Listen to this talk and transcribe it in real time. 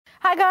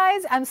Hi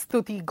guys, I'm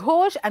Stuti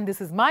Ghosh and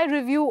this is my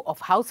review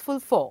of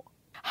Houseful 4.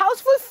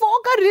 Houseful 4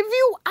 का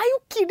review? Are you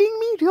kidding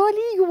me?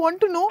 Really? You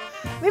want to know?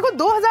 देखो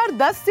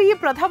 2010 से ये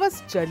प्रथा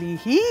बस चली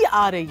ही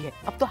आ रही है.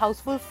 अब तो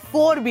Houseful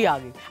 4 भी आ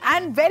गई.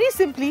 And very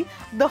simply,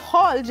 the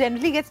hall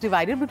generally gets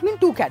divided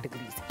between two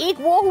categories.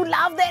 एक वो who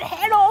laugh their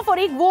head off और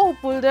एक वो who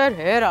pull their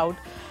hair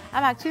out.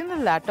 I'm actually in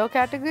the latter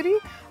category.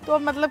 तो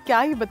अब मतलब क्या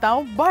ही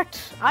बताऊं,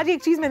 but आज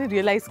एक चीज मैंने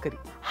realize करी.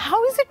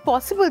 How is it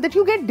possible that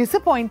you get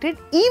disappointed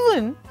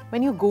even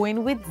when you go in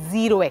with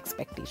zero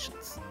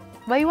expectations?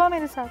 वही हुआ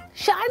मेरे साथ.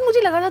 शायद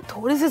मुझे लगा था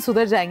थोड़े से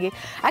सुधर जाएंगे.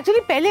 एक्चुअली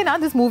पहले ना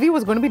this movie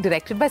was going to be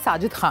directed by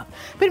Sajid Khan.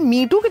 फिर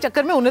मी टू के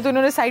चक्कर में उन्हें तो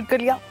इन्होंने साइड कर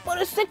लिया,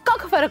 पर इससे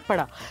कख फर्क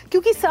पड़ा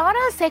क्योंकि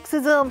सारा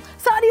सेक्सिज्म,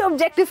 सारी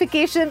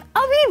ऑब्जेक्टिफिकेशन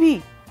अभी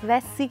भी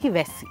वैसी की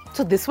वैसी.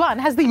 So this one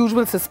has the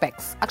usual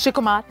suspects: Akshay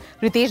Kumar,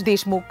 Ritesh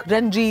Deshmukh,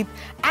 Ranjit,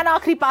 and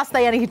आखिरी पास्ता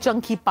यानी कि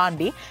Chunky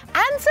Pandey,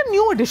 and some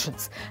new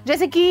additions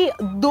जैसे कि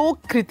 2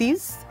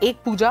 कृतिज,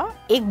 एक पूजा,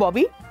 एक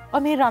बॉबी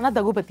और मेरे राणा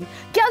दगुपति.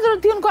 क्या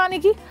जरूरत थी उनको आने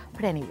की?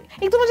 बट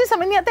एनीवे, एक तो मुझे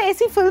समझ नहीं आता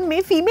ऐसी फिल्म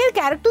में फीमेल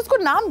कैरेक्टर्स को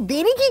नाम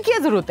देने की क्या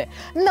जरूरत है.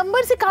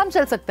 नंबर से काम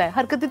चल सकता है,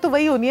 हरकतें तो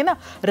वही होनी है ना.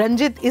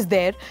 Ranjit is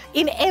there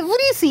in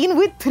every scene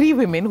with 3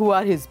 women who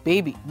are his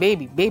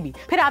baby.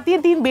 फिर आती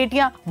है 3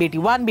 बेटियां, बेटी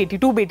 1, बेटी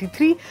 2, बेटी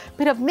 3.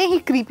 फिर अपने ही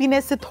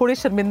क्रीपीनेस से थोड़े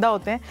शर्मिंदा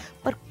होते हैं,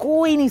 पर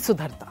कोई नहीं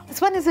सुधरता.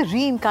 This one is a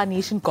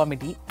reincarnation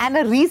comedy and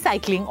a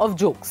recycling of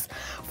jokes.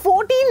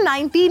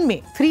 1419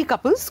 में 3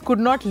 couples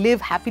could not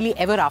live happily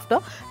ever after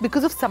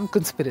because of some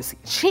conspiracy.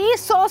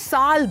 600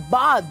 साल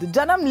बाद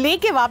जन्म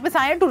लेके वापस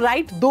आए to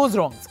right those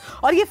wrongs.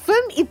 और ये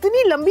फिल्म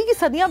इतनी लंबी की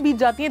सदियां बीत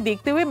जाती हैं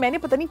देखते हुए. मैंने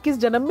पता नहीं किस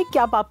जन्म में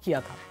क्या पाप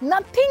किया था.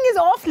 Nothing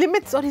is off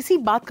limits और इसी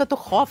बात का तो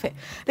खौफ है.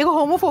 देखो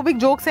होमोफोबिक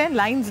जोक्स हैं,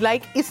 लाइंस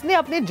लाइक इसने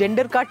अपने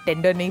जेंडर का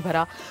टेंडर नहीं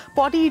भरा,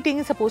 potty eating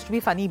is supposed to be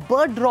funny,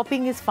 bird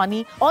dropping is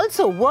funny,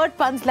 also word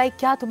puns like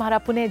क्या तुम्हारा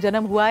पुणे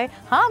जन्म हुआ है?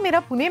 हाँ, मेरा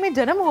पुणे में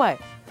जन्म हुआ है.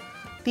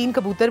 3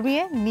 कबूतर भी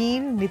हैं,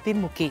 नील, Nitin,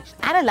 Mukesh.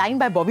 And a line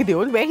by Bobby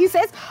Deol where he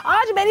says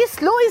आज मैंने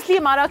स्लो इसलिए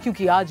मारा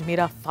क्योंकि आज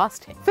मेरा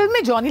फास्ट है. फिल्म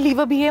में जॉनी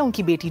लीवर भी है,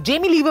 उनकी बेटी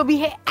जेमी लीवर भी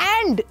है,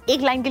 एंड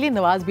एक लाइन के लिए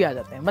नवाज भी आ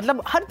जाते हैं.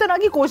 मतलब हर तरह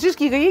की कोशिश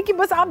की गई है कि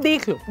बस आप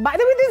देख लो. By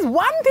the way, there is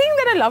one thing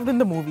that I loved in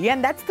the movie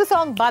and that's the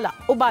song Bala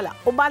O Bala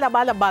O Bala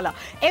Bala Bala.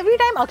 Every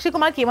time Akshay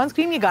Kumar came on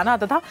screen ये गाना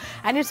आता था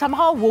and it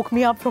somehow woke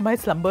me up from my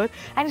slumber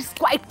and it's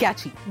quite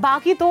catchy.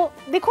 बाकी तो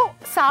देखो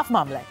साफ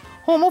मामला है.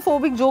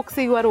 होमोफोबिक जोक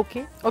से you are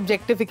okay,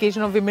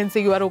 objectification of women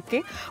से you are okay,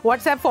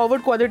 WhatsApp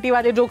forward quality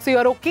वाले जोक से यू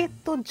आर ओके,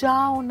 तो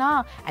जाओ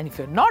ना. And if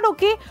you are not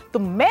okay तो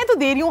मैं तो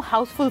दे रही हूँ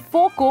हाउसफुल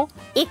 4 को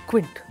 1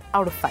 क्विंट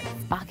आउट ऑफ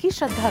 5. बाकी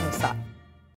श्रद्धा अनुसार.